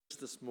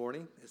this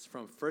morning is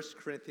from 1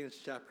 Corinthians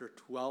chapter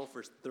 12,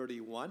 verse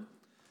 31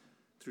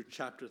 through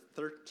chapter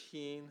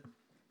 13,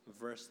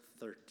 verse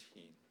 13.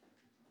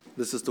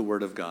 This is the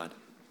word of God.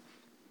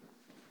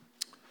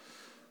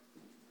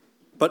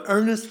 But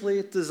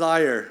earnestly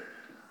desire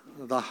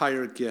the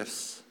higher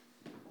gifts,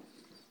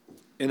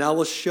 and I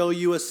will show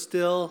you a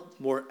still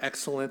more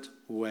excellent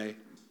way.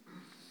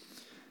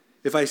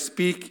 If I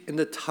speak in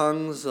the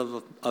tongues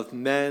of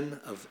men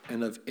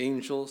and of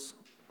angels,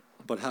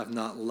 but have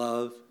not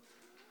love,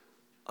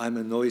 I'm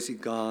a noisy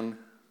gong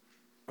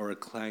or a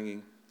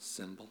clanging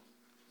cymbal.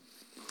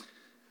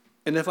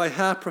 And if I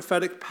have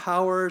prophetic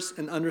powers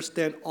and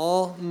understand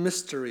all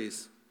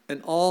mysteries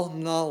and all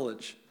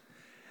knowledge,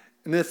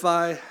 and if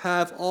I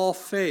have all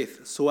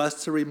faith so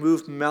as to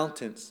remove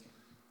mountains,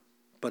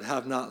 but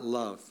have not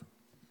love,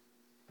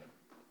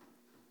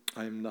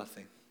 I am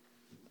nothing.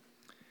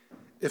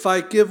 If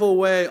I give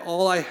away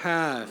all I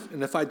have,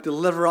 and if I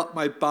deliver up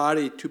my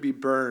body to be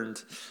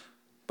burned,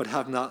 but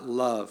have not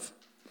love,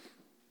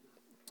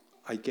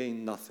 I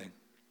gain nothing.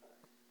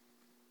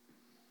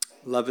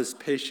 Love is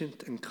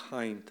patient and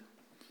kind.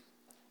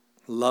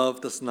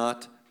 Love does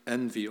not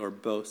envy or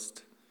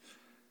boast.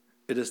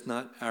 It is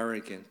not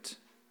arrogant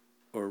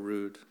or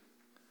rude.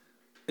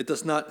 It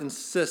does not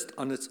insist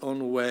on its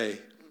own way.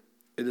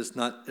 It is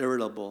not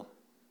irritable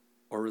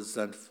or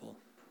resentful.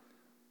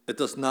 It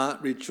does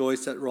not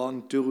rejoice at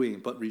wrongdoing,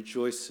 but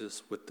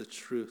rejoices with the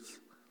truth.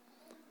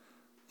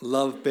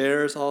 Love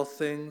bears all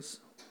things,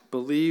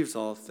 believes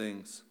all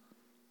things,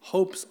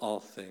 hopes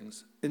all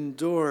things,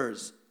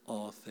 endures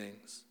all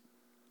things.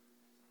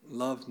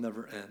 Love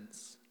never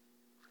ends.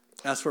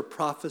 As for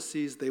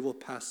prophecies, they will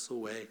pass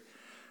away.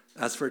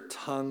 As for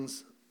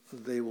tongues,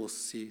 they will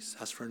cease.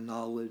 As for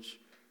knowledge,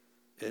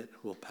 it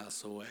will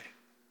pass away.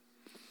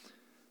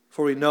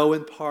 For we know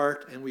in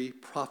part and we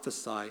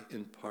prophesy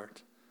in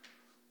part.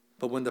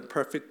 But when the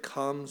perfect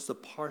comes, the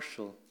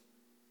partial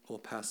will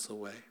pass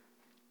away.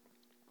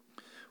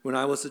 When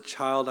I was a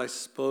child, I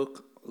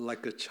spoke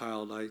like a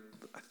child. I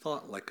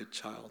thought like a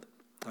child.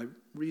 I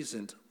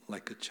reasoned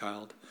like a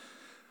child.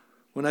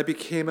 When I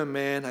became a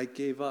man, I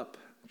gave up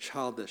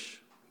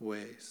childish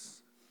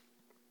ways.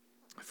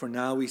 For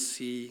now we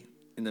see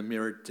in the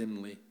mirror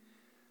dimly,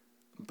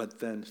 but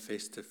then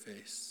face to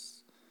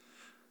face.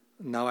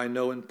 Now I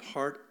know in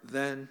part,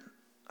 then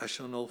I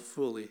shall know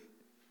fully,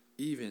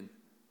 even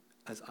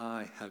as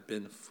I have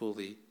been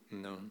fully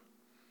known.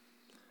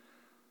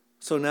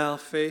 So now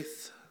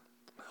faith,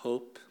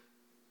 hope,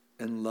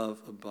 and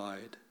love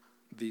abide,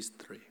 these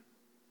three.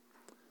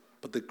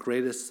 But the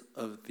greatest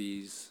of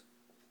these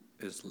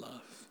is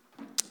love.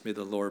 May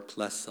the Lord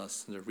bless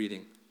us in the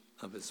reading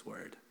of his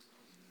word.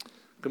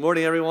 Good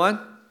morning, everyone.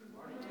 Good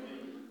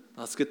morning.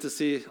 It's good to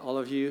see all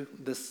of you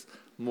this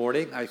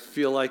morning. I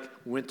feel like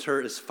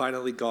winter is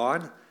finally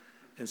gone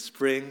and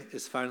spring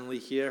is finally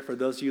here. For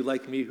those of you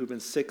like me who've been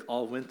sick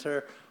all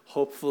winter,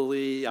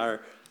 hopefully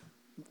our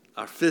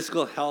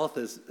physical health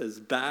is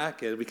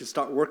back and we can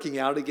start working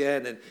out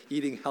again and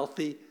eating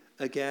healthy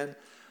again.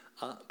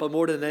 But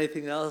more than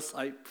anything else,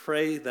 I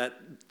pray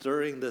that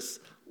during this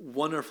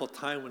wonderful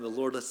time when the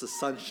Lord lets the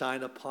sun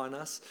shine upon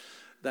us,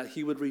 that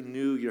he would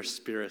renew your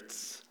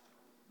spirits.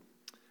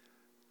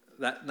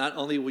 That not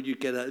only would you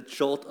get a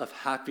jolt of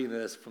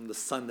happiness from the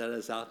sun that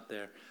is out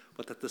there,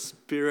 but that the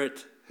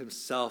Spirit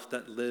himself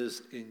that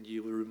lives in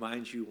you will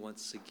remind you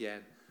once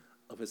again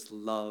of his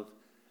love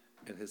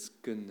and his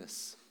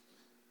goodness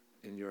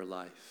in your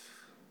life.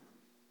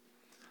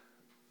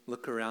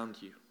 Look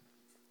around you.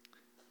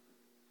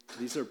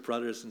 These are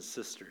brothers and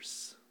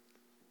sisters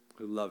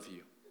who love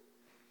you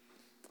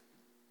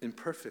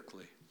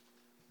imperfectly,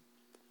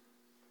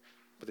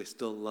 but they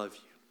still love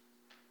you.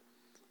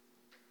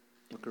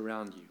 Look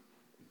around you.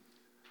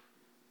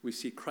 We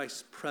see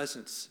Christ's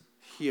presence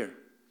here.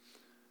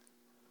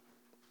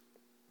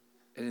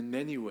 And in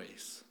many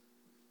ways,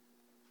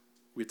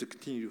 we have to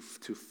continue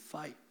to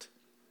fight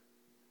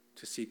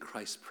to see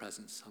Christ's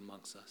presence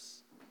amongst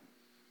us.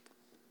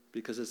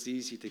 Because it's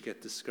easy to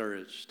get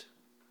discouraged.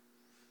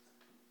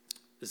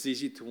 It's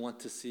easy to want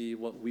to see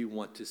what we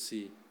want to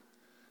see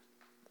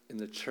in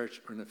the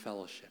church or in the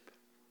fellowship.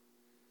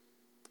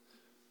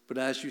 But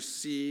as you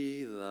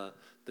see the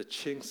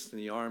chinks in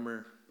the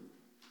armor,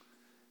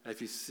 as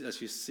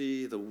you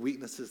see the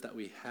weaknesses that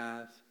we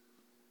have,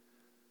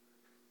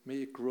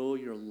 may it grow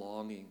your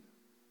longing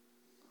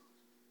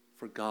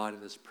for God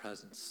in his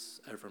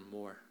presence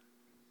evermore.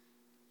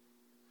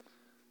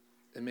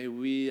 And may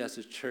we as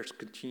a church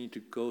continue to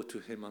go to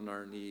him on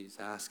our knees,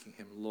 asking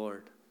him,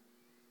 Lord,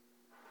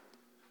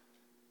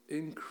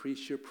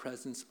 increase your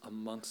presence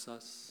amongst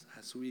us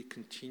as we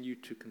continue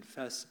to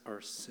confess our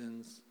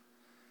sins,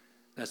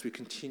 as we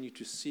continue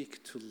to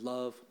seek to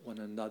love one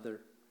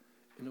another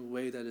in a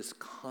way that is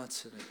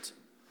consonant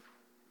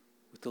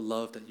with the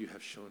love that you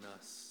have shown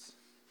us.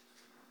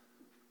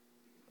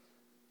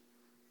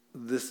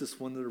 This is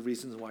one of the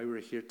reasons why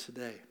we're here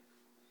today,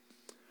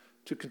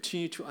 to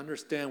continue to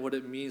understand what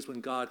it means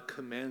when God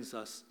commands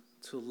us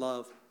to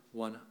love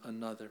one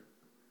another.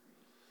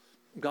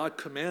 God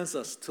commands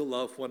us to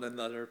love one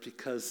another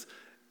because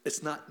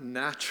it's not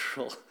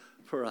natural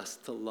for us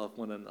to love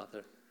one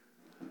another.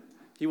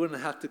 He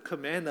wouldn't have to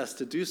command us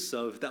to do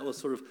so if that was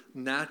sort of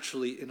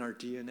naturally in our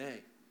DNA.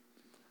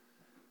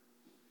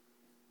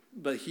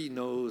 But he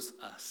knows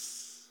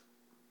us.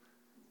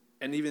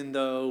 And even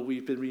though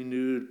we've been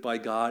renewed by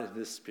God in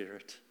his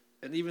Spirit,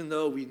 and even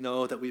though we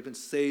know that we've been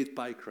saved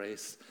by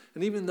grace,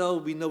 and even though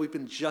we know we've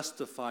been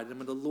justified, and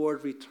when the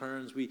Lord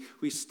returns,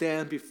 we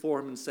stand before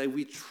him and say,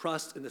 we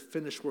trust in the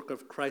finished work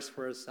of Christ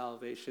for our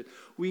salvation.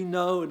 We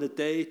know in the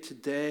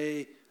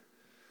day-to-day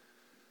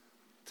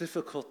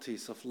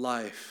difficulties of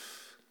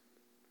life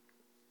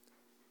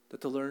that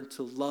to learn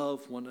to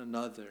love one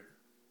another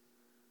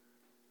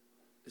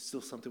is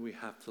still something we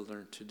have to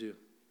learn to do.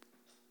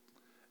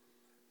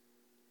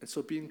 And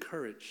so be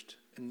encouraged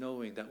in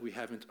knowing that we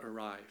haven't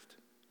arrived.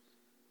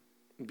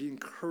 And be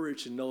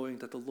encouraged in knowing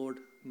that the Lord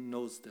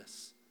knows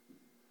this.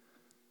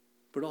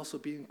 But also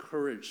be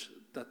encouraged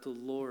that the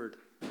Lord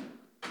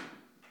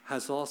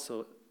has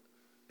also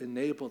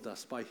enabled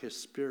us by his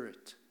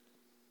Spirit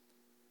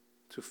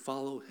to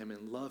follow him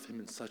and love him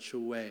in such a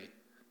way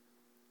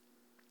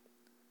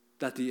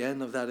that the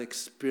end of that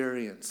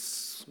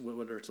experience,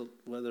 whether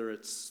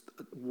it's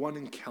one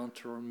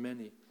encounter or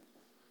many,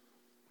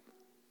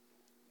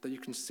 that you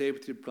can say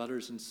with your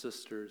brothers and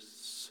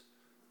sisters,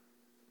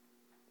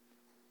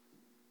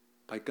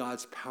 by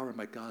God's power and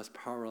by God's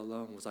power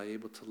alone was I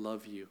able to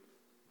love you.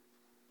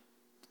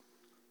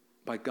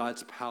 By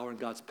God's power and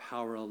God's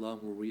power alone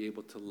were we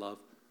able to love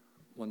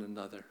one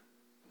another,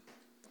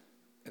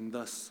 and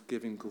thus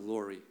giving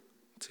glory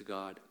to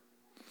God.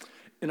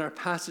 In our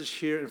passage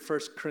here in 1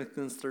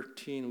 Corinthians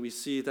 13, we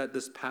see that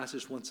this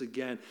passage, once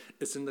again,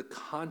 is in the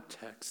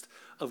context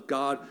of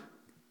God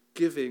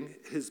giving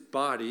his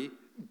body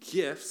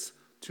gifts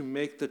to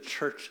make the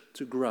church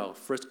to grow.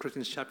 1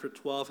 Corinthians chapter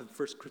 12 and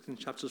 1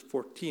 Corinthians chapter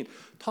 14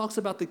 talks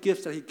about the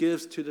gifts that he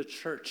gives to the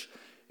church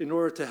in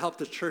order to help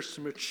the church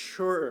to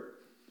mature.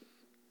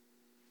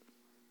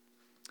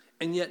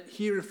 And yet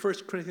here in 1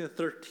 Corinthians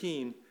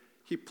 13,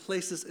 he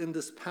places in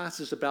this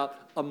passage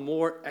about a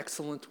more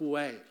excellent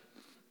way.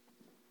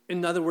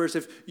 In other words,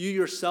 if you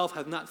yourself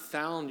have not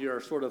found your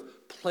sort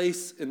of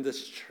place in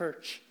this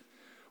church,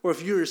 or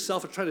if you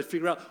yourself are trying to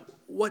figure out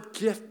what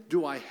gift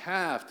do I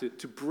have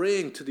to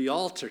bring to the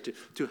altar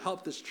to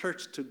help this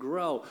church to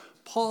grow,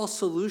 Paul's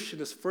solution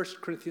is 1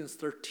 Corinthians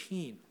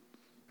 13.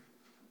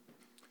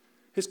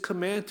 His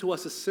command to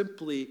us is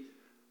simply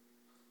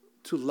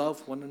to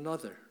love one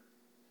another.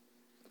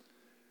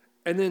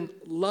 And in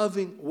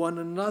loving one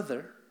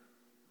another,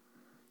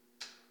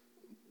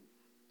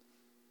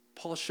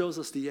 Paul shows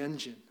us the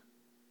engine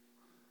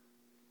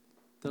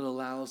that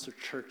allows the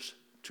church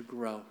to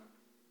grow.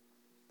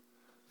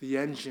 The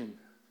engine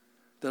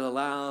that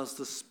allows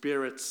the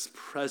Spirit's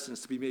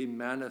presence to be made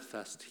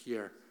manifest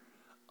here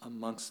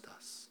amongst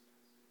us.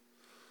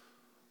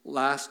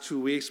 Last 2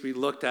 weeks, we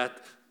looked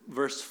at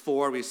verse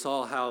 4. We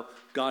saw how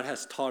God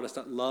has taught us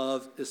that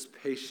love is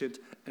patient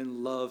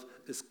and love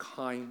is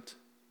kind.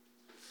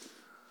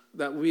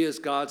 That we as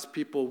God's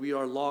people, we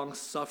are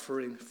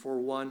long-suffering for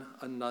one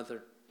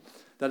another.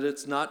 That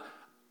it's not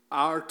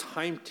our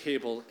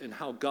timetable in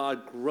how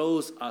God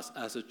grows us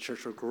as a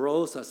church or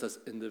grows us as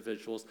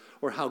individuals,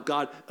 or how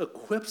God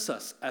equips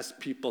us as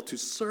people to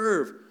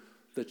serve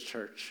the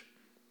church,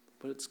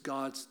 but it's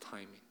God's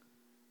timing.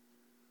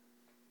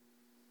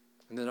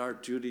 And that our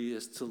duty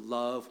is to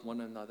love one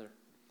another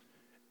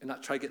and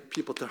not try to get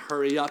people to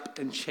hurry up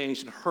and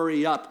change and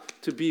hurry up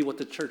to be what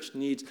the church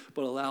needs,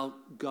 but allow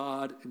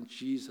God and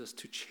Jesus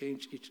to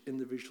change each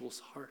individual's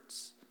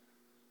hearts.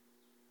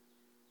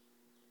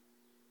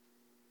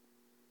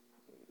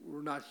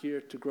 We're not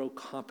here to grow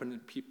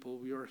competent people.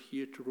 We are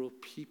here to grow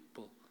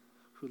people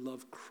who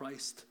love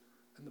Christ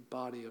and the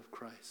body of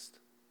Christ.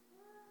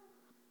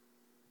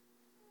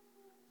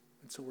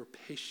 And so we're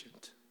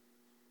patient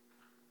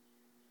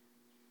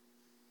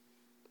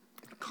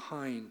and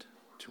kind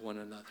to one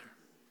another.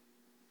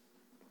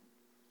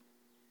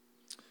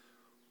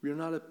 We are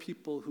not a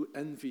people who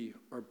envy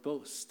or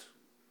boast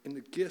in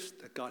the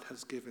gift that God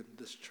has given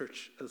this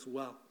church as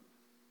well.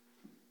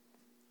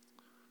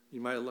 You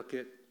might look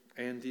at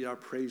Andy, our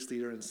praise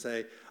leader, and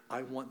say,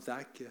 I want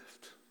that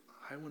gift.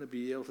 I want to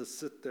be able to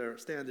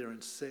stand there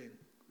and sing.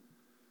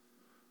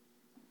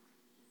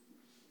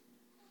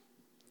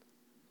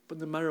 But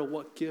no matter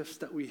what gifts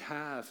that we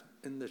have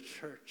in the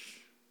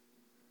church,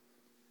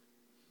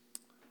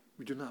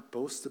 we do not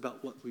boast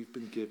about what we've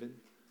been given.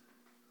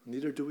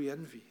 Neither do we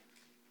envy.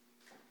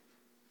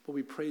 But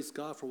we praise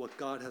God for what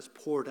God has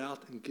poured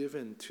out and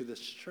given to this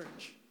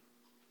church.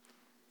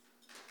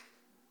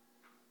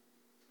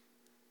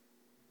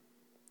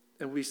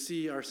 And we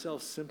see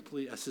ourselves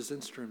simply as his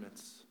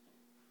instruments.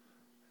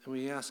 And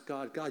we ask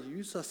God, God,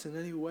 use us in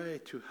any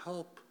way to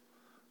help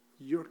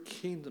your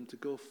kingdom to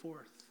go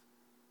forth.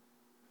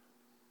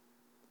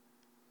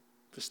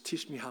 Just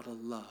teach me how to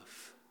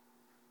love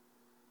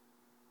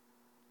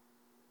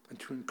and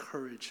to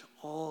encourage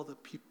all the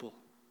people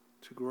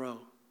to grow.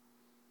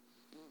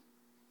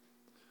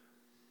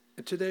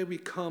 And today we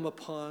come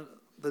upon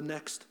the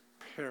next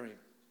pairing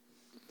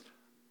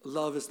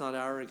Love is not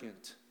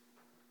arrogant,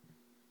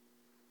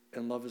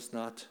 and love is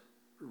not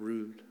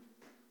rude.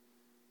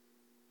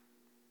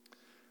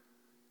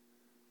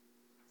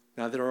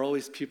 Now, there are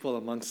always people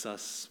amongst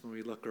us when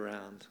we look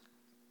around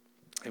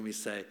and we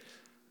say,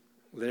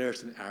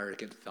 there's an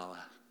arrogant fella.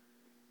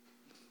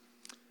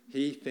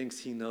 He thinks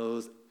he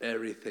knows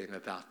everything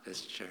about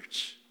this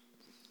church.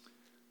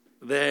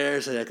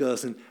 There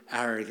goes an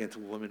arrogant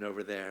woman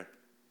over there.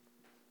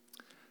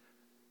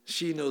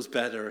 She knows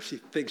better, or she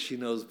thinks she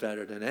knows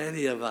better than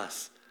any of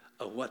us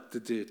of what to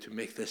do to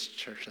make this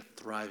church a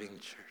thriving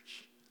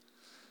church.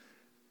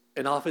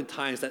 And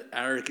oftentimes that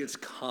arrogance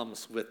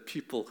comes with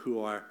people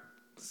who are,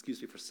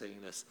 excuse me for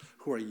saying this,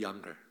 who are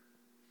younger.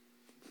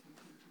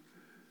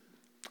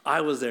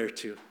 I was there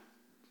too.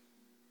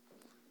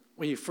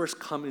 When you first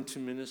come into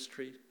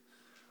ministry,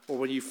 or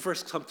when you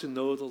first come to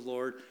know the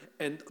Lord,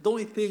 and the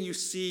only thing you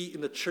see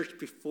in the church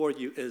before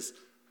you is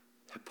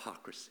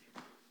hypocrisy.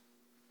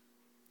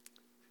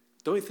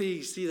 The only thing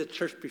you see in the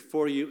church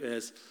before you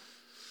is,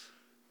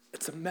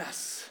 it's a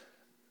mess.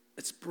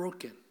 It's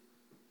broken.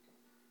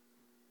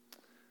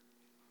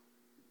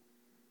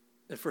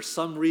 And for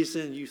some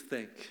reason you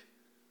think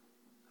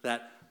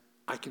that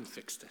I can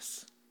fix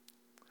this.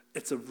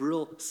 It's a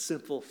real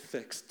simple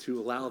fix to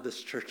allow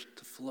this church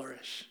to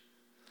flourish.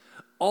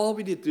 All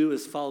we need to do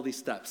is follow these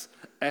steps,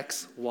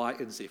 X, Y,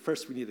 and Z.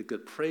 First, we need a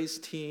good praise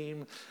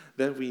team.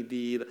 Then we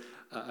need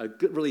a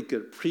good, really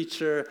good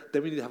preacher.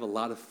 Then we need to have a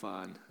lot of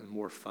fun and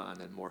more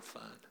fun and more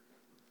fun.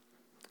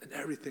 And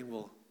everything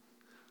will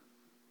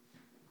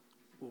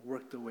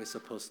work the way it's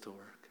supposed to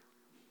work.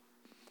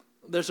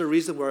 There's a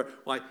reason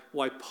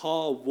why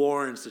Paul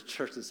warns the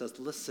church and says,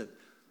 listen,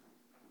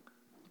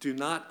 do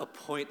not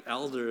appoint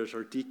elders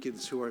or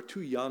deacons who are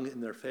too young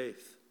in their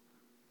faith.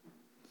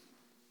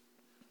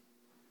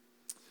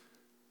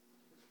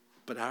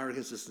 But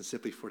arrogance isn't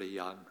simply for the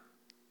young.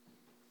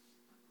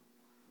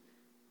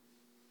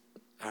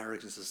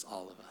 Arrogance is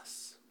all of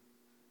us.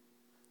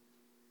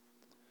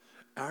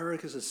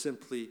 Arrogance is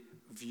simply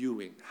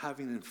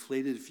having an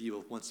inflated view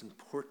of one's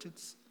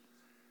importance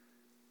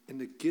and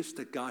the gifts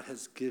that God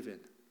has given,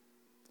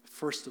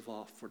 first of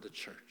all, for the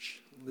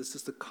church. And this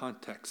is the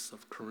context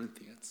of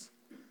Corinthians.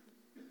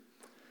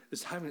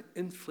 It's having an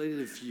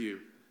inflated view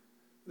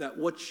that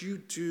what you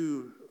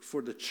do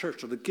for the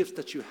church, or the gifts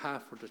that you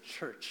have for the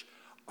church,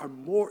 are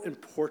more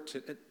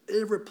important and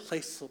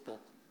irreplaceable.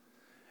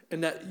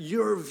 And that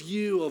your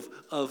view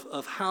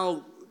of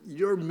how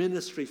your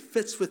ministry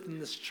fits within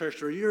this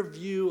church, or your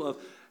view of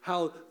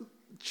how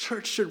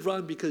church should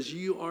run because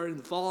you are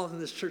involved in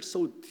this church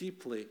so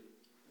deeply,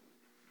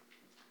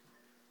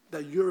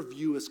 that your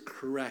view is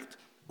correct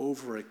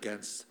over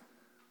against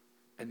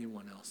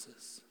anyone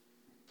else's.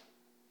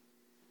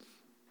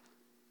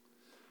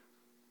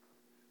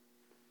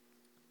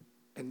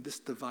 And this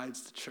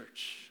divides the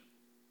church.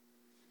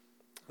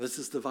 This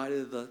has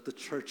divided the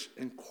church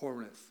in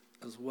Corinth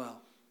as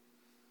well.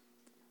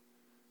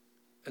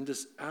 And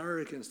this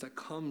arrogance that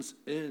comes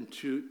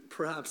into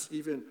perhaps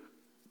even,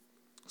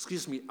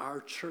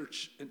 our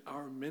church and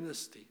our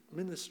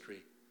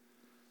ministry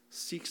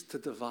seeks to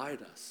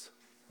divide us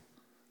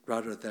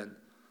rather than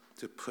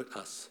to put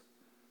us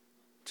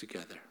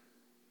together.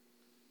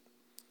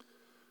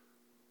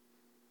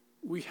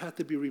 We have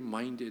to be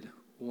reminded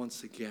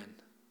once again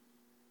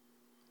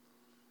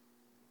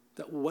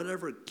that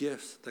whatever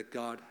gifts that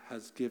God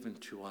has given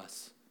to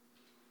us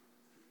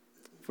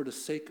for the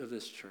sake of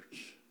this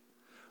church,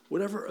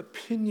 whatever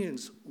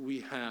opinions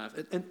we have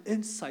and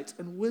insights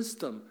and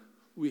wisdom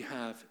we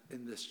have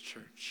in this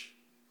church,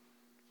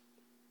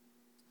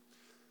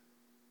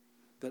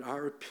 that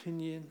our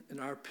opinion and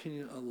our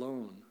opinion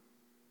alone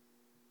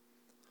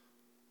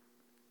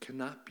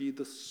cannot be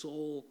the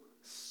sole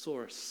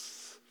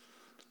source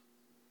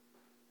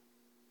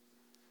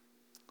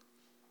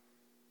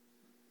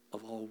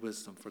of all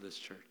wisdom for this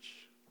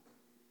church.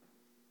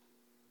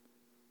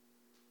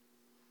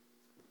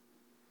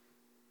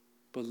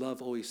 But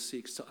love always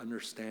seeks to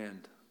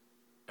understand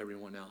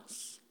everyone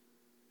else.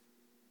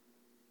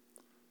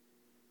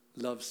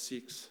 Love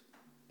seeks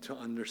to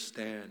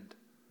understand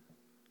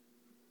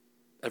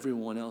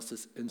everyone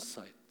else's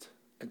insight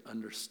and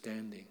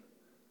understanding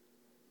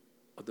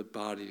of the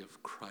body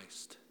of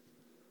Christ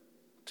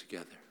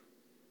together.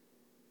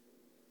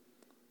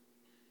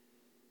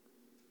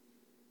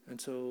 And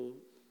so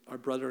our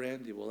brother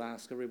Andy will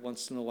ask every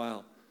once in a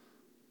while,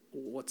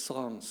 what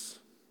songs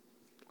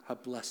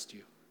have blessed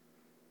you?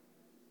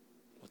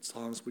 What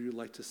songs would you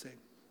like to sing?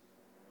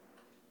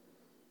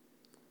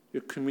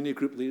 Your community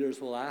group leaders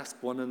will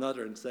ask one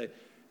another and say,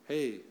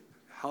 hey,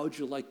 how would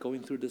you like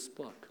going through this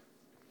book?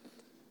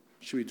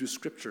 Should we do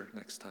scripture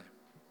next time?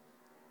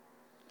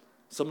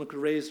 Someone could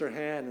raise their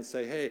hand and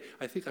say, hey,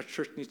 I think our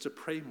church needs to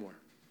pray more.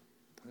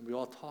 And we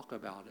all talk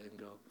about it and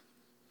go,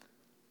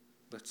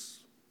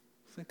 let's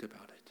think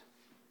about it.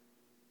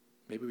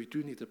 Maybe we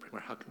do need to pray more.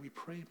 How can we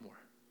pray more?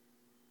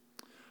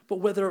 But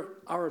whether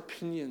our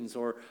opinions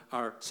or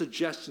our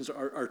suggestions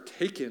are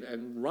taken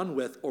and run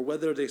with, or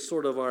whether they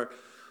sort of are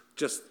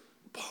just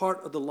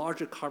part of the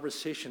larger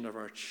conversation of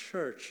our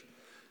church,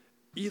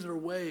 Either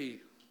way,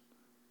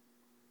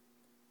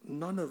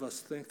 none of us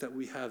think that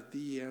we have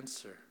the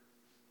answer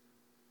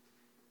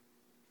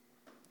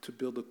to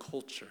build a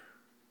culture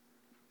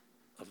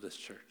of this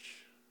church.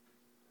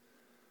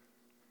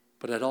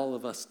 But that all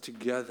of us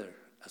together,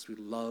 as we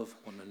love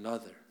one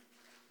another,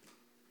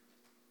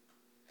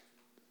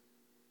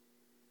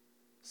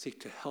 seek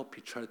to help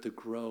each other to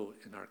grow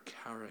in our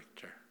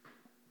character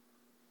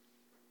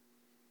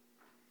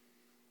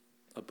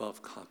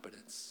above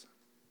competence.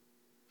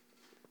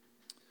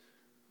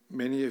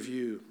 Many of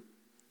you,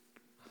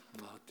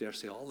 well, I dare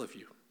say all of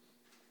you,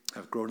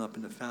 have grown up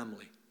in a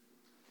family.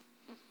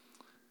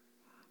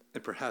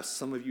 And perhaps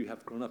some of you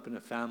have grown up in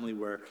a family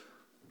where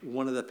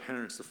one of the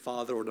parents, the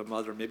father or the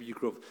mother, maybe you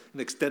grew up in an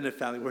extended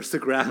family where it's the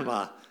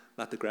grandma,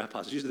 not the grandpa,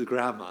 it's usually the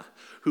grandma,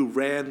 who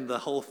ran the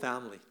whole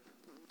family.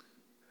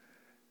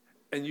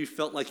 And you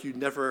felt like you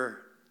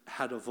never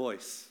had a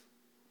voice.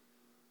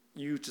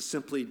 You just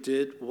simply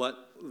did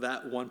what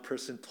that one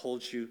person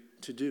told you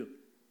to do.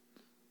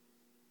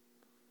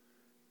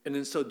 And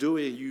in so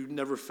doing, you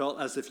never felt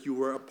as if you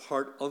were a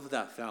part of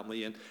that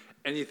family, and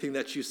anything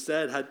that you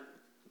said had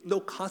no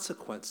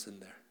consequence in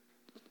there.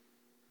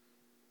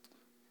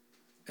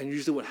 And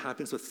usually what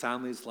happens with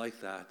families like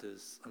that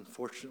is,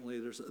 unfortunately,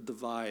 there's a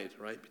divide,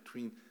 right,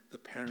 between the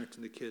parent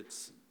and the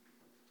kids.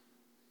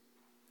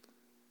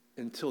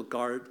 Until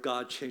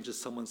God changes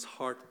someone's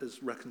heart,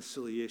 is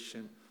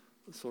reconciliation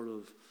sort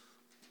of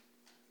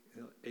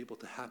able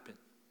to happen.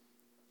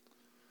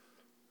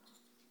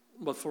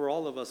 But for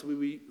all of us,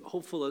 we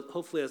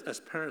hopefully as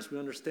parents, we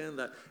understand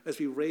that as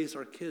we raise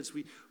our kids,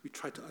 we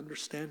try to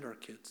understand our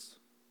kids.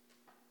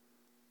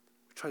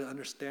 We try to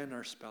understand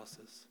our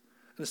spouses.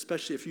 And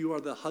especially if you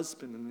are the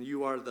husband and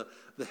you are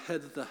the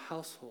head of the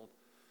household,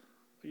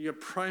 your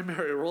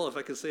primary role, if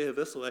I can say it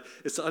this way,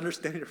 is to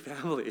understand your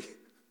family.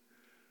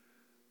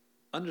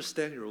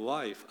 Understand your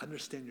wife,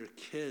 understand your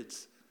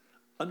kids,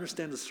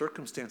 understand the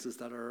circumstances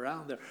that are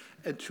around there,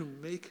 and to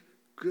make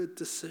good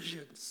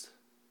decisions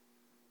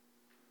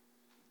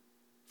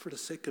for the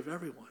sake of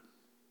everyone.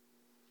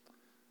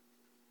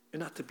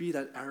 And not to be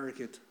that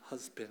arrogant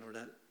husband or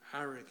that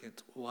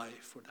arrogant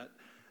wife or that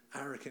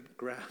arrogant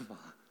grandma.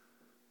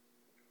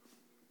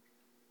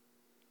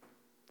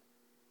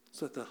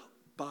 So that the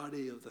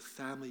body of the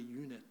family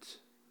unit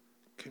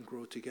can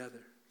grow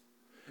together.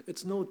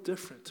 It's no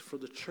different for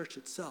the church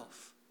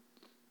itself.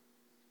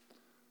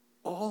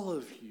 All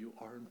of you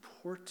are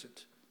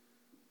important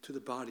to the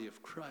body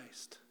of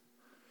Christ.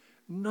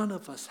 None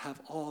of us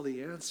have all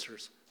the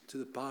answers to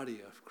the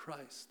body of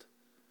Christ.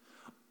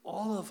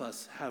 All of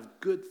us have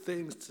good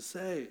things to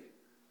say,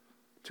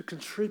 to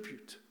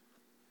contribute.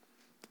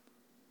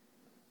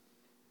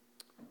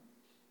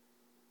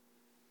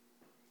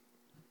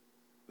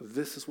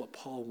 This is what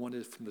Paul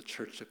wanted from the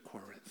church at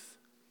Corinth.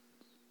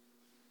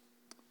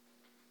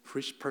 For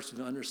each person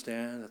to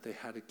understand that they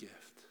had a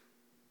gift.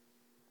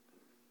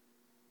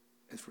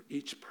 And for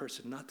each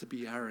person not to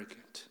be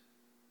arrogant,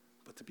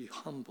 but to be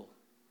humble.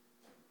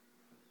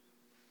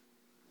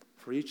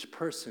 For each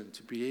person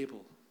to be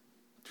able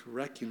to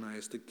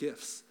recognize the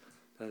gifts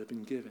that have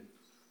been given.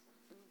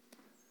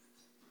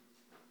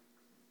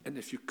 And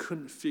if you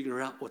couldn't figure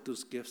out what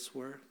those gifts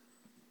were,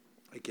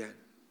 again,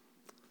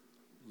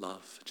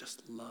 love,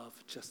 just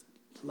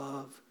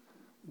love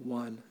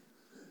one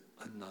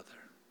another.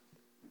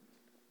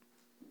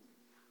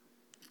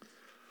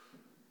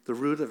 The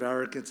root of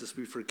arrogance is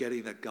we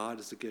forgetting that God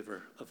is the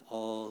giver of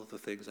all the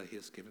things that he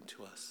has given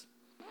to us.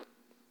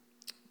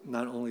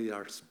 Not only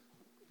our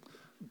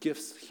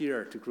gifts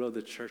here to grow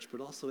the church, but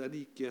also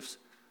any gifts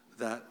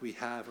that we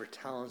have or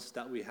talents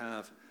that we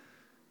have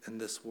in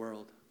this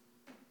world.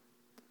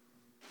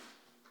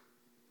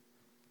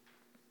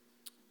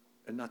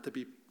 And not to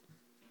be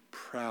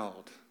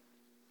proud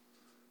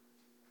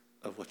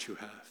of what you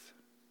have.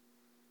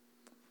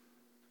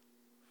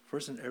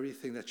 First, in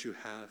everything that you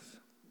have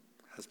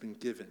has been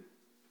given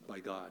by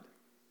God.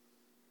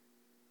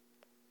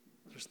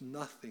 There's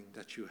nothing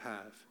that you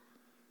have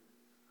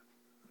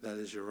that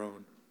is your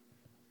own.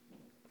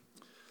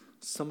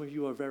 Some of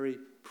you are very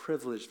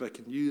privileged, if I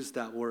can use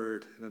that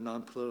word in a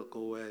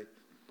non-political way,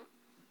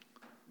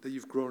 that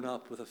you've grown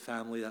up with a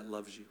family that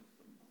loves you.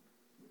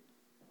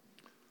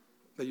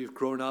 That you've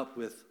grown up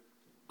with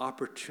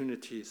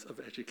opportunities of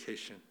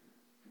education.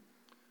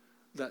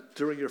 That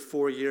during your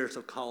 4 years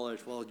of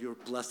college, well, you're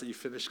blessed that you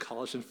finished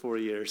college in 4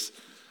 years.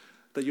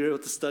 That you're able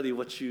to study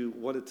what you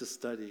wanted to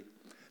study.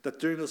 That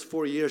during those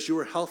 4 years you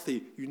were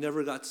healthy, you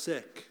never got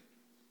sick.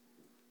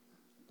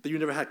 That you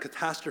never had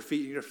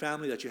catastrophe in your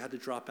family that you had to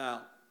drop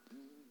out.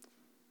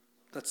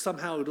 That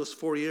somehow in those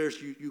 4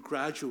 years you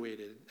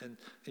graduated and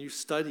you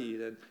studied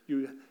and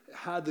you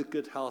had the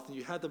good health and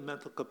you had the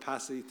mental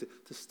capacity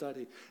to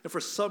study. And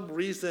for some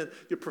reason,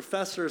 your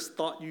professors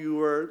thought you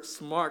were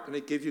smart and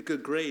they gave you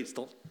good grades.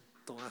 Don't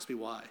ask me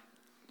why.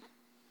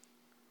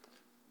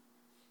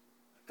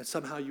 And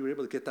somehow you were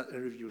able to get that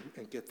interview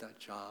and get that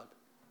job.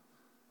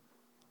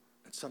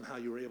 And somehow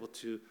you were able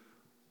to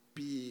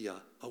be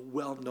a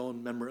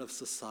well-known member of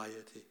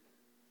society.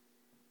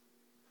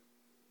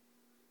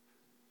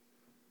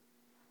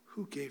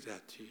 Who gave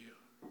that to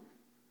you?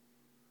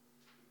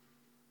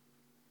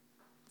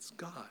 It's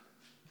God.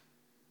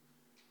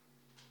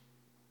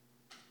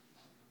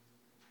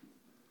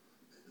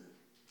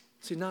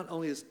 See, not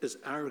only is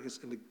arrogance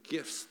in the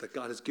gifts that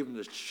God has given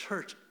the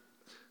church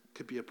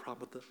could be a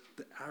problem, but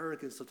the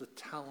arrogance of the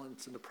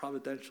talents and the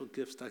providential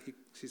gifts that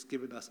he's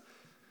given us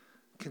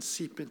can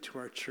seep into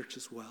our church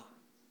as well.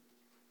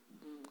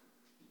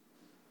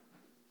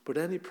 But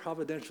any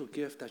providential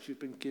gift that you've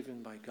been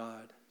given by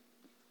God,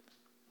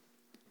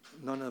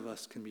 none of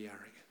us can be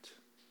arrogant.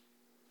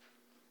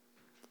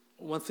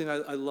 One thing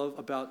I love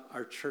about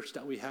our church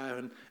that we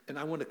have, and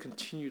I want to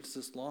continue this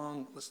as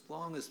long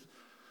as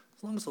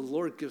the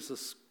Lord gives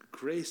us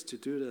grace to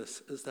do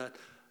this, is that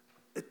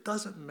it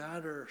doesn't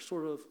matter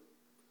sort of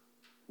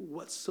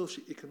what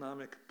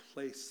socioeconomic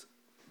place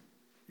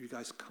you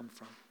guys come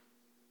from.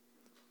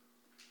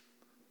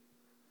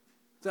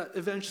 That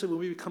eventually when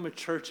we become a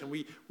church and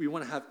we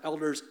want to have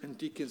elders and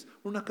deacons,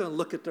 we're not going to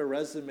look at their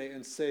resume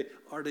and say,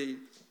 are they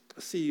a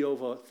CEO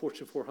of a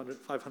Fortune 400,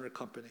 500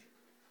 company?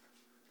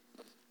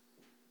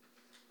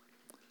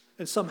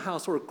 And somehow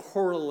sort of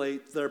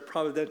correlate their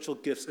providential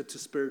gifts into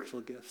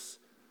spiritual gifts.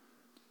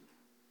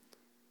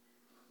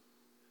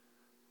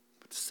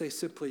 But to say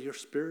simply, your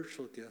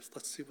spiritual gifts,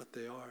 let's see what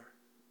they are.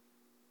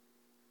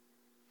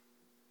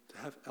 To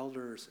have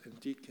elders and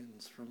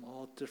deacons from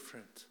all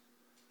different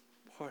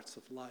parts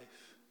of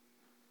life.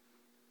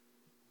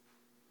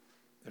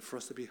 And for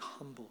us to be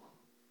humble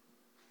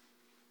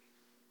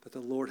that the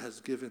Lord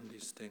has given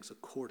these things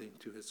according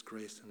to his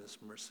grace and his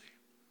mercy.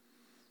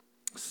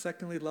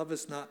 Secondly, love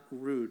is not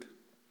rude.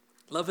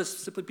 Love is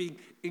simply being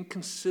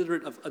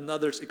inconsiderate of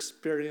another's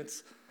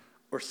experience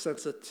or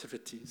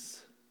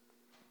sensitivities.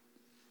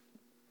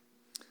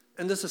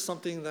 And this is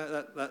something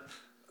that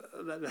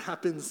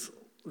happens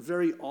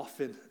very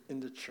often in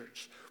the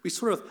church. We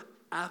sort of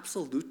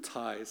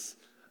absolutize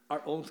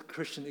our own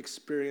Christian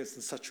experience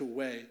in such a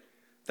way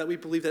that we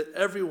believe that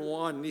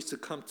everyone needs to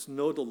come to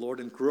know the Lord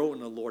and grow in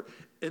the Lord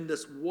in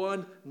this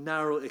one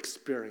narrow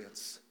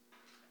experience.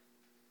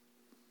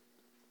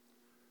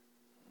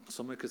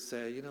 Someone could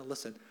say,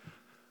 listen,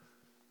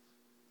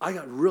 I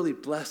got really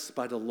blessed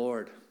by the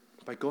Lord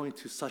by going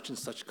to such and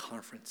such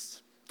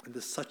conference and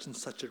to such and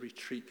such a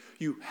retreat.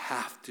 You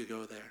have to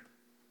go there.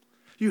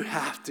 You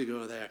have to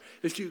go there.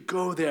 If you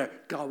go there,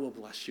 God will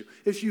bless you.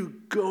 If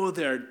you go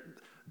there,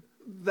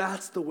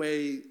 that's the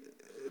way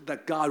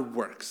that God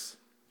works.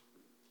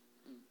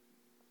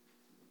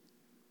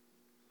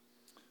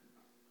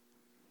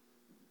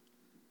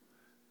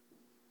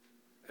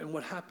 And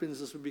what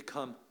happens is we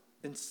become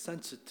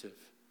insensitive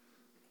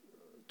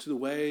to the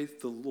way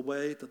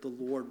that the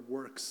Lord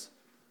works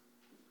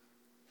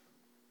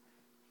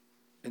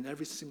in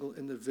every single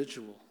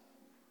individual.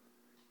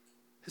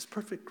 His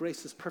perfect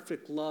grace, his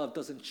perfect love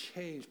doesn't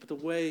change, but the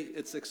way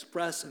it's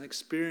expressed and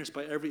experienced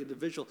by every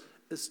individual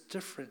is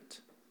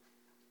different.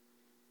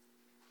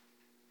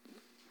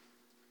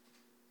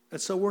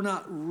 And so we're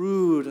not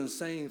rude in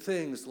saying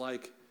things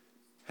like,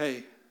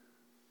 hey,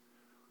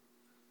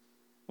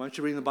 why aren't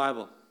you reading the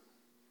Bible?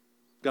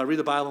 You've got to read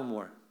the Bible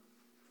more.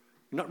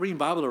 You're not reading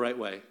the Bible the right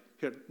way.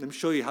 Here, let me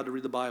show you how to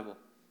read the Bible.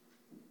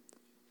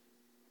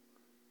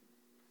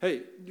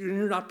 Hey,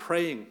 you're not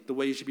praying the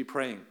way you should be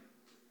praying.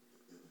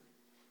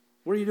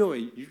 What are you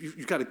doing?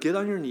 You've got to get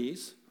on your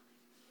knees.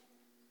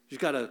 You've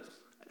got to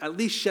at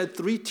least shed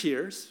 3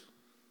 tears.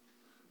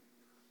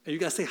 And you've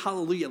got to say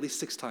hallelujah at least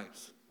 6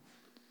 times.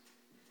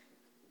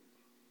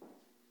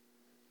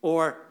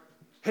 Or,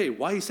 hey,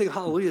 why are you saying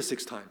hallelujah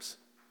 6 times?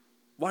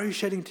 Why are you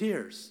shedding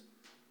tears?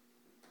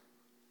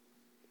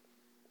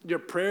 Your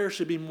prayer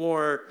should be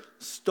more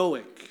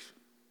stoic,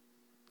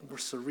 more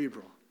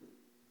cerebral.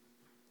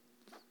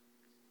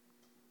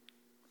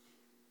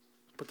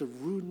 But the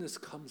rudeness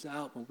comes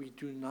out when we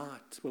do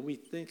not, when we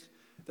think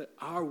that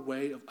our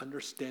way of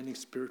understanding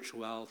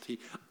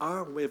spirituality,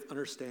 our way of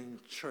understanding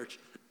church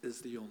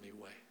is the only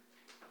way.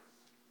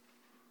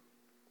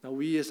 Now,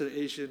 we as a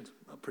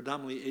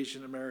predominantly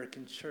Asian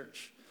American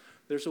church,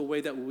 there's a way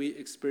that we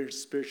experience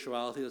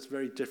spirituality that's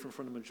very different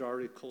from the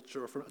majority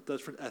culture or from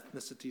different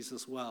ethnicities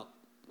as well.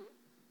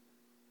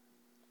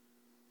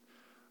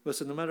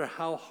 Listen, no matter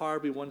how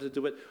hard we want to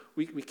do it,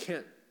 we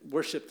can't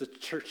worship the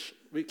church.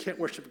 We can't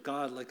worship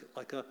God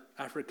like a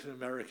African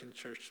American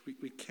church.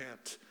 We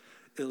can't.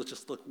 It'll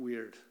just look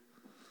weird.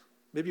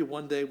 Maybe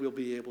one day we'll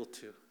be able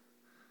to.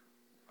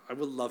 I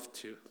would love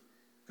to.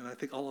 And I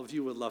think all of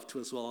you would love to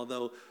as well,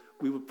 although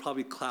we would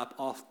probably clap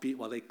off beat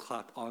while they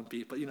clap on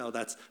beat. But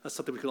that's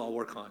something we could all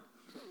work on.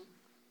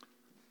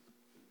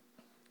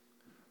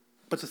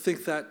 But to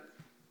think that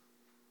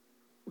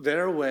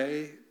their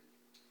way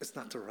is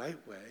not the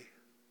right way,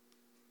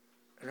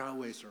 and our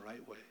way is the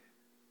right way,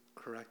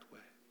 correct way.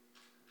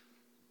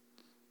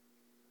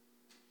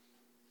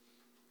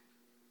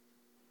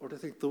 Or to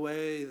think the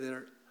way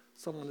that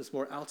someone is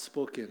more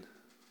outspoken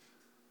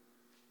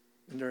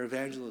in their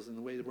evangelism,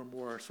 the way that we're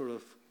more sort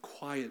of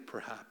quiet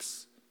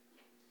perhaps.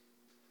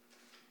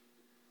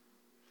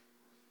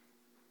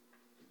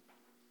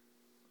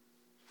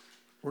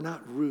 We're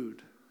not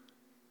rude.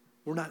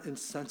 We're not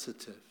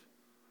insensitive.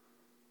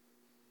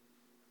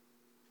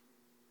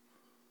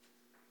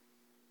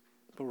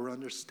 But we're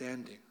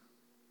understanding.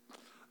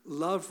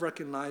 Love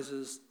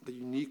recognizes the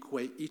unique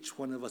way each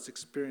one of us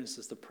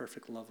experiences the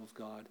perfect love of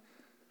God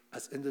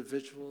as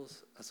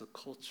individuals, as a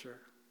culture.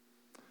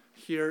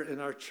 Here in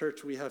our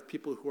church, we have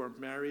people who are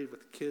married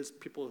with kids,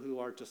 people who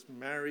are just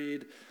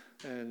married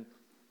and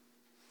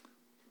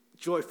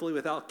joyfully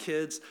without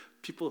kids,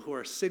 people who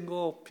are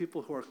single,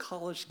 people who are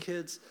college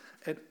kids,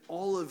 and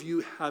all of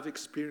you have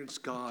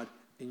experienced God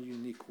in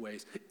unique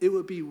ways. It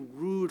would be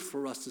rude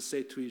for us to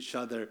say to each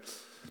other,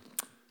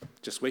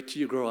 just wait till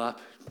you grow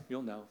up,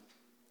 you'll know.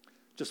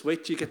 Just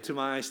wait till you get to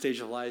my stage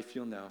of life,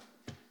 you'll know.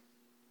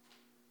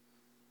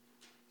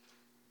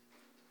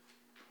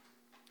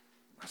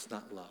 That's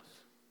not love.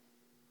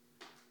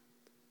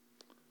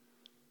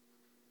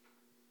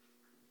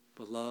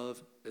 But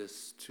love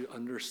is to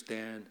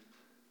understand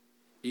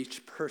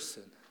each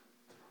person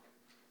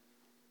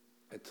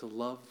and to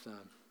love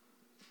them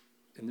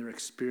in their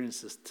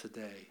experiences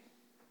today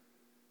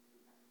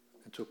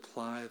and to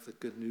apply the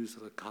good news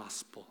of the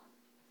gospel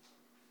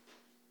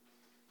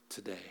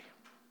today.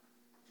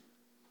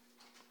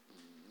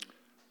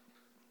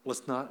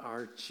 Was not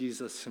our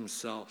Jesus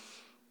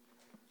himself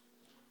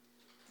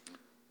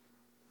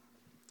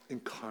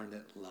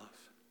incarnate love?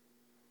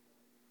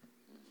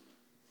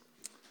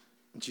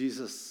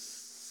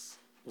 Jesus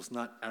was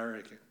not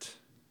arrogant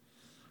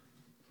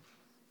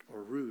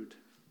or rude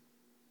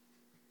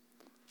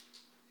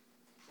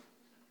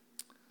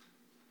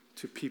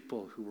to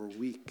people who were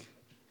weak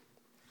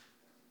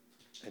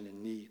and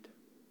in need.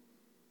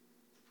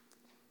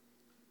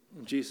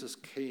 Jesus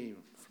came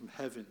from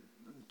heaven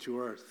to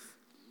earth.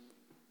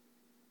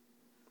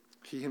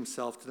 He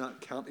himself did not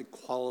count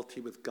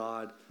equality with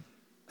God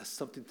as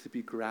something to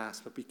be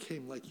grasped, but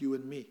became like you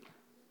and me.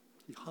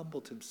 He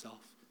humbled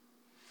himself.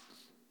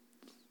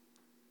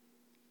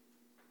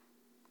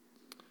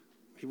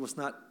 He was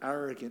not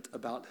arrogant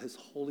about his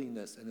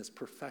holiness and his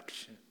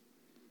perfection,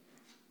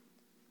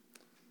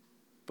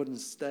 but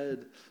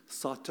instead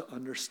sought to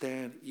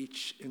understand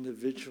each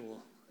individual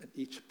and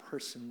each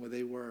person where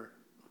they were,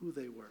 who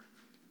they were.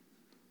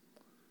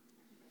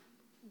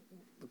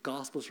 The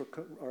Gospels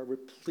are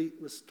replete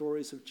with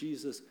stories of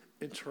Jesus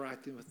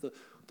interacting with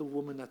the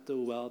woman at the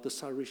well, the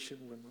Syrophoenician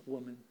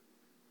woman,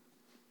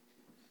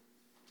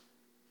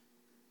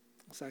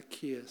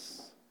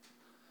 Zacchaeus,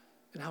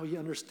 and how he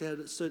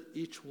understood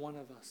each one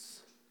of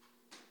us.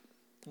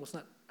 He was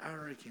not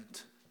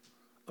arrogant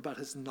about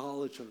his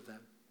knowledge of them,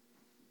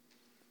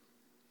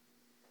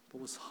 but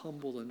was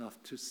humble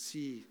enough to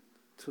see,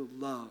 to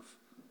love,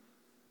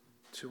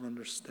 to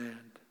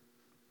understand.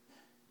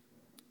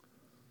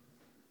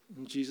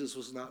 And Jesus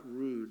was not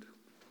rude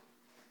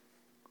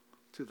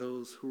to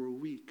those who were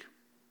weak.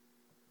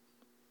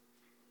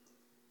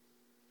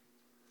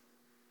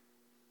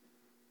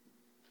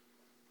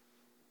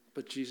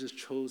 But Jesus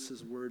chose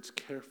his words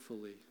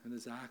carefully and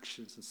his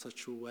actions in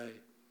such a way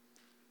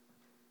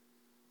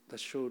that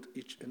showed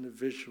each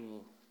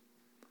individual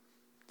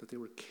that they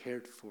were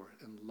cared for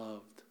and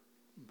loved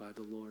by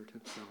the Lord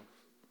himself.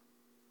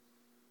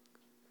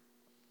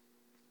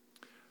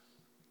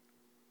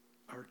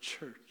 Our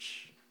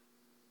church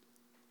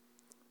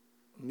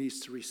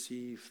needs to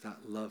receive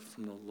that love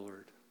from the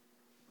Lord.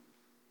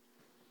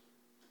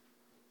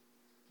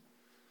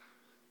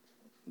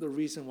 The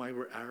reason why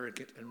we're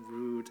arrogant and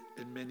rude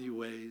in many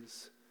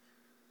ways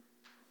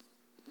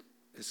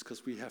is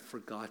because we have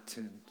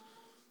forgotten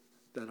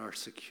that our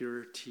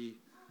security,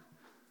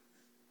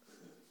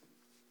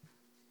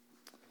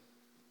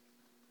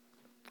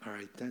 our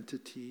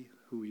identity,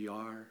 who we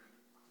are,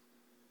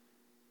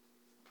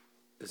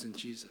 is in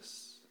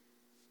Jesus.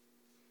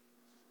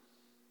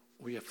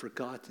 We have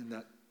forgotten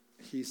that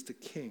he's the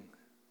king.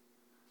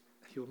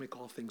 He will make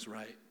all things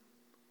right.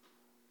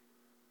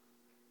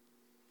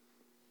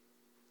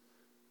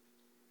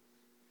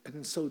 And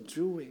in so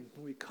doing,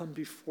 when we come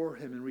before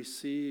him and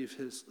receive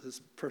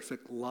his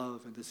perfect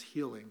love and his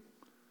healing,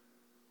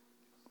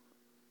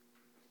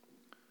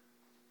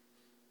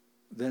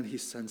 then he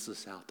sends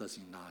us out, does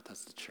he not,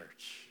 as the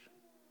church?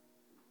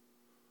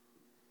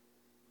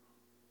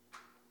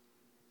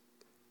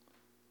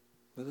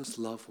 Let us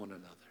love one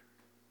another.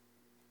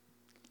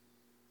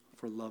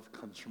 For love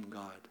comes from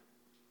God.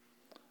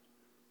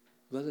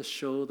 Let us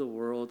show the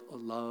world a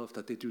love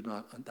that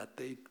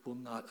they will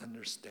not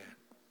understand.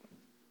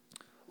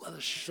 Let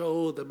us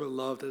show them a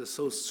love that is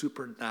so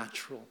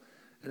supernatural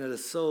and that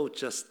is so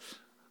just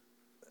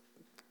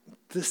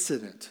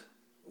dissonant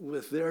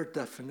with their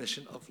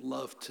definition of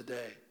love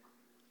today.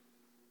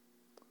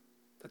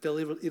 That they'll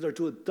either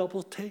do a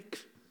double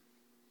take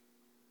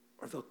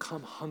or they'll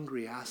come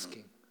hungry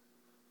asking,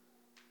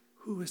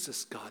 who is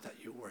this God that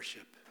you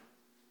worship?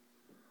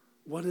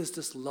 What is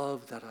this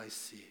love that I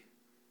see?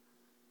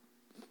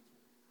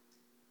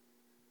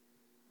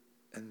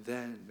 And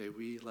then may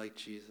we, like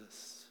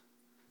Jesus,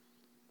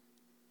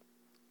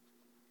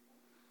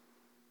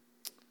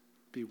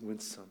 be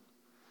winsome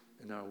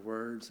in our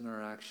words and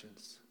our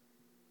actions,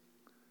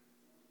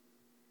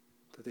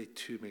 that they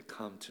too may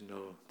come to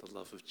know the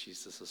love of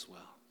Jesus as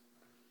well.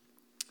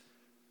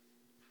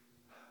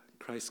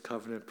 Christ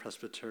Covenant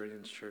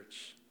Presbyterian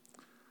Church,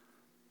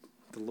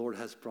 the Lord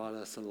has brought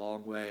us a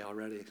long way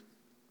already.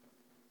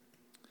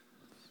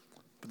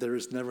 But there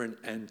is never an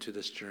end to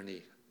this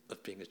journey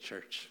of being a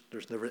church.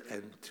 There's never an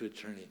end to a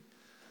journey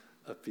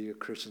of being a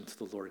Christian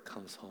till the Lord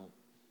comes home.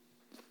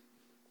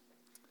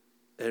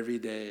 Every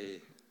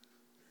day,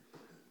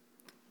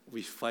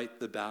 we fight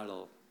the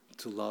battle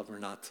to love or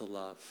not to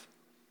love.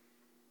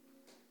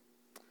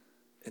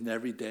 And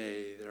every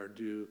day, there are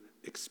new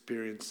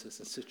experiences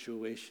and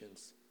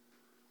situations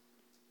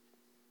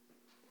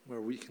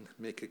where we can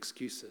make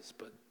excuses,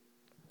 but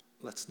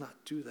let's not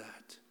do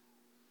that.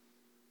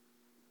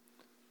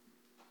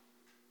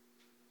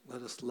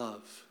 Let us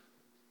love,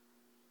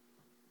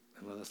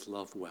 and let us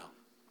love well.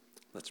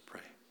 Let's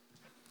pray.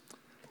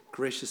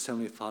 Gracious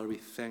Heavenly Father, we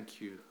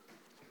thank you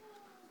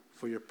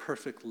for your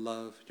perfect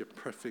love, your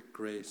perfect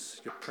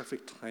grace, your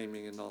perfect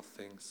timing in all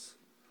things.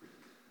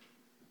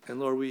 And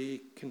Lord,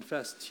 we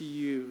confess to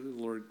you,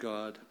 Lord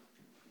God,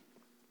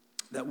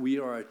 that we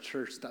are a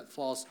church that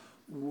falls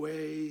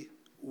way,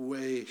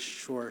 way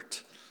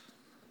short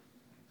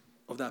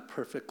of that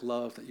perfect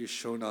love that you've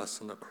shown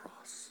us on the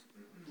cross.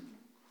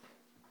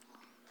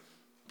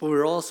 But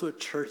we're also a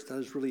church that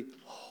is really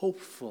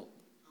hopeful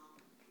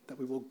that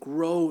we will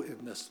grow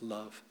in this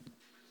love.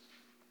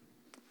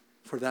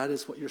 For that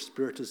is what your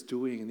Spirit is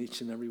doing in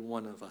each and every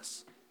one of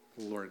us,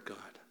 Lord God.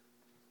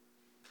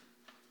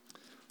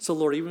 So,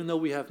 Lord, even though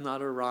we have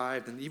not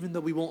arrived, and even though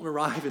we won't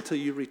arrive until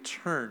you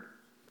return,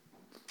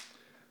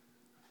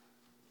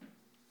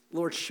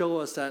 Lord, show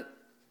us that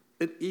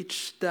in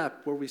each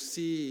step where we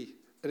see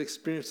and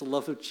experience the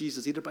love of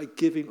Jesus, either by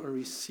giving or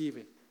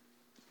receiving,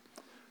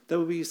 that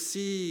we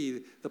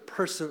see the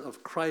person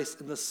of Christ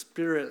and the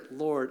Spirit,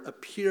 Lord,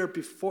 appear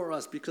before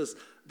us, because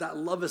that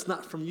love is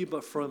not from you,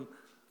 but from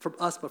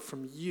us, but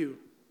from you.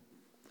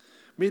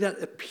 May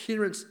that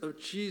appearance of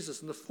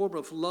Jesus in the form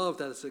of love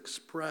that is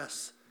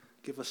expressed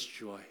give us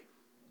joy.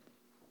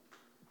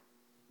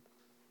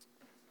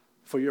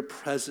 For your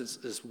presence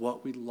is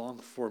what we long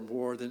for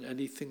more than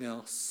anything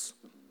else.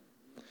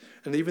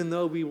 And even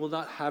though we will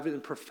not have it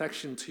in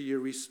perfection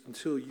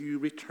until you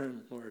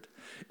return, Lord,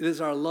 it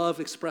is our love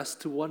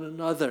expressed to one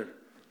another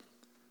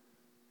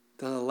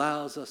that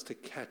allows us to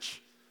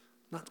catch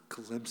not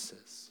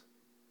glimpses,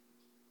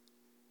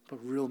 but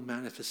real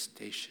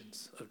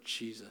manifestations of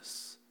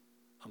Jesus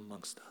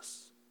amongst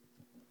us.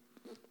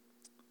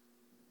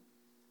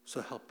 So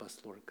help us,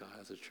 Lord God,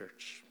 as a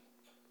church.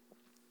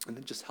 And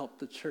then just help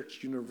the church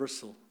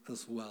universal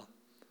as well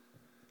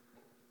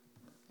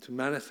to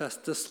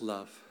manifest this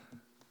love,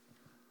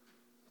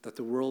 that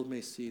the world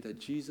may see that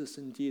Jesus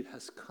indeed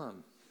has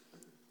come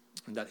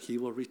and that he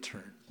will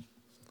return.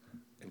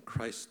 In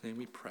Christ's name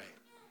we pray.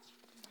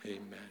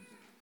 Amen.